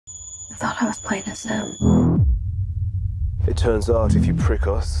I thought I was playing a sim. It turns out if you prick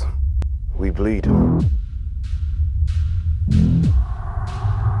us, we bleed.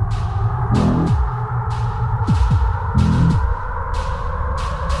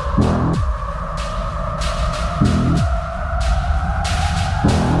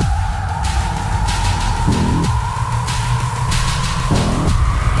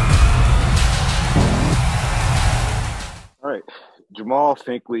 All right, Jamal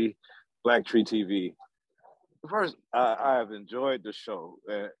Finkley, BLACKTREE TV. First, I have enjoyed the show,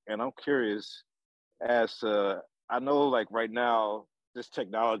 and I'm curious as I know, like right now, this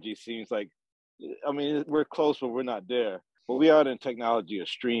technology seems like, I mean, we're close, but we're not there. But we are in technology of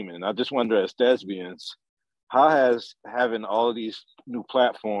streaming. I just wonder, as thespians, how has having all of these new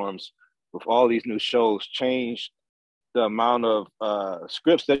platforms with all these new shows changed the amount of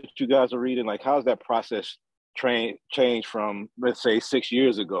scripts that you guys are reading? Like, how's that process change from, let's say, 6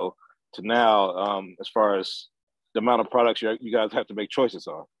 years ago to now, as far as the amount of products you guys have to make choices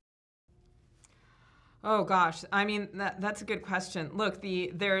on? Oh gosh, I mean that's a good question. Look,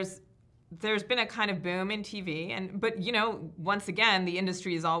 there's been a kind of boom in TV, but you know, once again, the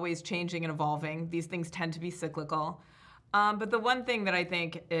industry is always changing and evolving. These things tend to be cyclical. But the one thing that I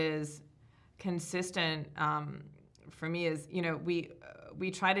think is consistent for me is, you know,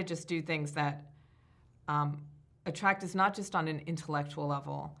 we try to just do things that attract us not just on an intellectual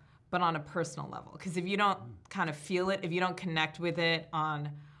level, but on a personal level. Because if you don't kind of feel it, if you don't connect with it on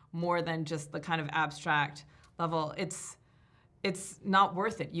more than just the kind of abstract level, it's not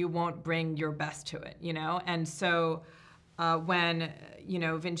worth it. You won't bring your best to it, you know? And so when, you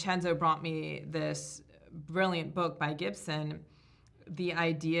know, Vincenzo brought me this brilliant book by Gibson, the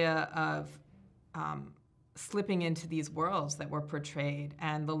idea of slipping into these worlds that were portrayed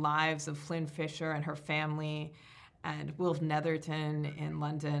and the lives of Flynn Fisher and her family and Wilf Netherton in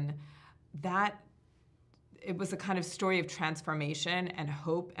London, that it was a kind of story of transformation and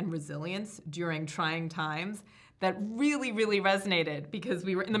hope and resilience during trying times that really, really resonated, because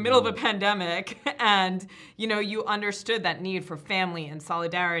we were in the middle of a pandemic and, you know, you understood that need for family and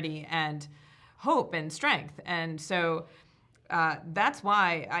solidarity and hope and strength. And so that's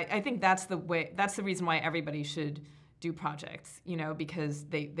why I think that's the reason why everybody should do projects, you know, because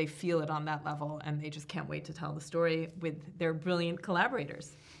they feel it on that level and they just can't wait to tell the story with their brilliant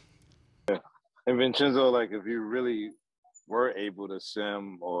collaborators. Yeah. And Vincenzo, like, if you really were able to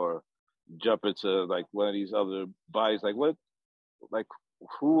sim or jump into like one of these other bodies, like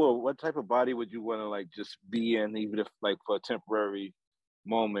who or what type of body would you want to like just be in, even if like for a temporary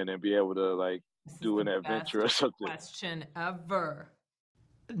moment, and be able to like do an adventure or something? Question ever.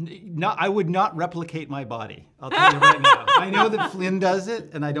 No, I would not replicate my body. I'll tell you right now. I know that Flynn does it,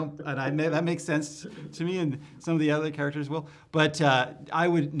 and that makes sense to me, and some of the other characters will. But I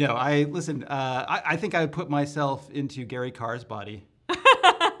would no. I think I would put myself into Gary Carr's body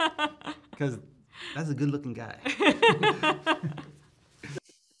because that's a good-looking guy.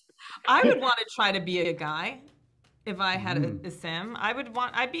 I would want to try to be a guy if I had a sim.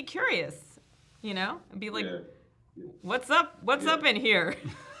 I'd be curious, you know, and be like. Yeah. What's up? What's up in here?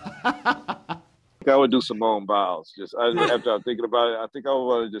 I would do Simone Biles. After I'm thinking about it, I think I would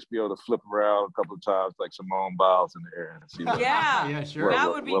want to just be able to flip around a couple of times, like Simone Biles in the air, and see. Yeah, sure. That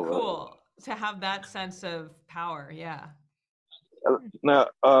would be cool to have that sense of power. Yeah. Now,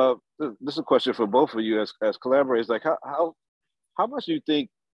 this is a question for both of you as collaborators. Like, how much do you think?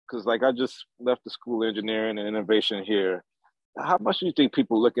 Because like I just left the school of engineering and innovation here. How much do you think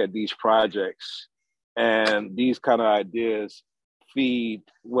people look at these projects and these kind of ideas feed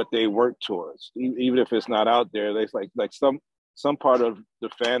what they work towards, even if it's not out there? There's like some part of the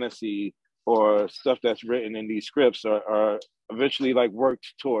fantasy or stuff that's written in these scripts are eventually like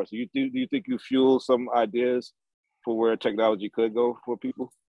worked towards. Do you think you fuel some ideas for where technology could go for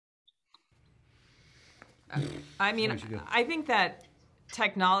people? I mean, I think that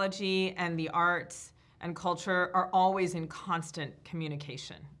technology and the arts and culture are always in constant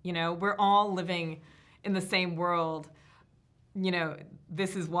communication. You know, we're all living in the same world. You know,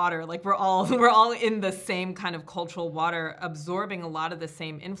 this is water. Like we're all in the same kind of cultural water, absorbing a lot of the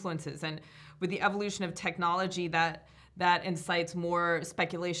same influences. And with the evolution of technology, that incites more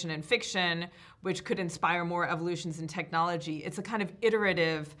speculation and fiction, which could inspire more evolutions in technology. It's a kind of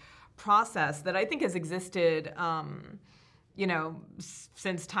iterative process that I think has existed, you know,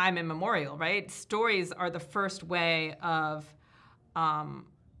 since time immemorial, right? Stories are the first way of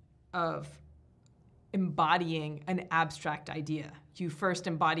embodying an abstract idea. You first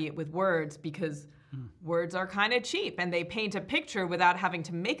embody it with words because words are kind of cheap and they paint a picture without having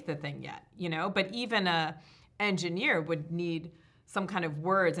to make the thing yet, you know? But even a engineer would need some kind of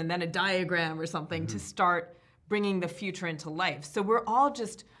words and then a diagram or something to start bringing the future into life. So we're all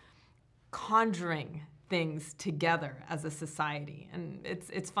just conjuring things together as a society, and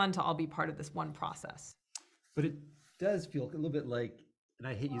it's fun to all be part of this one process. But it does feel a little bit like, and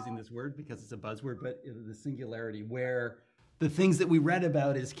I hate using this word because it's a buzzword, but the singularity, where the things that we read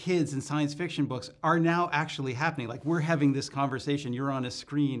about as kids in science fiction books are now actually happening. Like, we're having this conversation, you're on a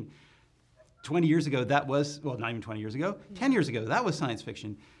screen. 20 years ago, that was, well, not even 20 years ago, 10 years ago, that was science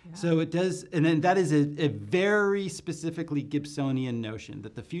fiction. Yeah. So it does, and then that is a very specifically Gibsonian notion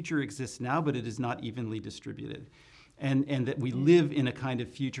that the future exists now, but it is not evenly distributed. And that we live in a kind of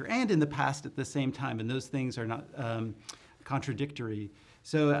future and in the past at the same time, and those things are not contradictory.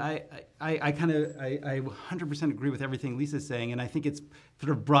 So I 100% agree with everything Lisa's saying, and I think it's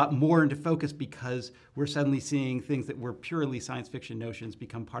sort of brought more into focus because we're suddenly seeing things that were purely science fiction notions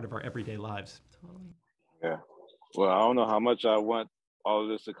become part of our everyday lives. Totally. Yeah. Well, I don't know how much I want all of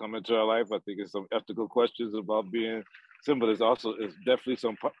this to come into our life. I think it's some ethical questions about being simple. There's definitely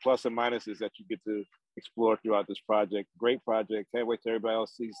some plus and minuses that you get to explore throughout this project. Great project. Can't wait till everybody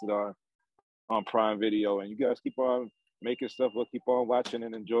else sees it on Prime Video. And you guys keep on making stuff. We'll keep on watching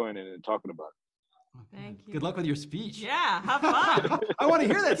and enjoying it and talking about it. Thank you. Good luck with your speech. Yeah, have fun. I want to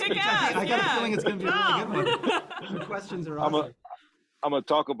hear that Kick speech. ass, I got a feeling it's going to be a really good one. The questions are awesome. I'm going to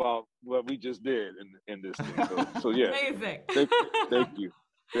talk about what we just did in this thing. So yeah. Amazing. Thank you.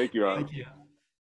 Thank you, Ron. Thank you.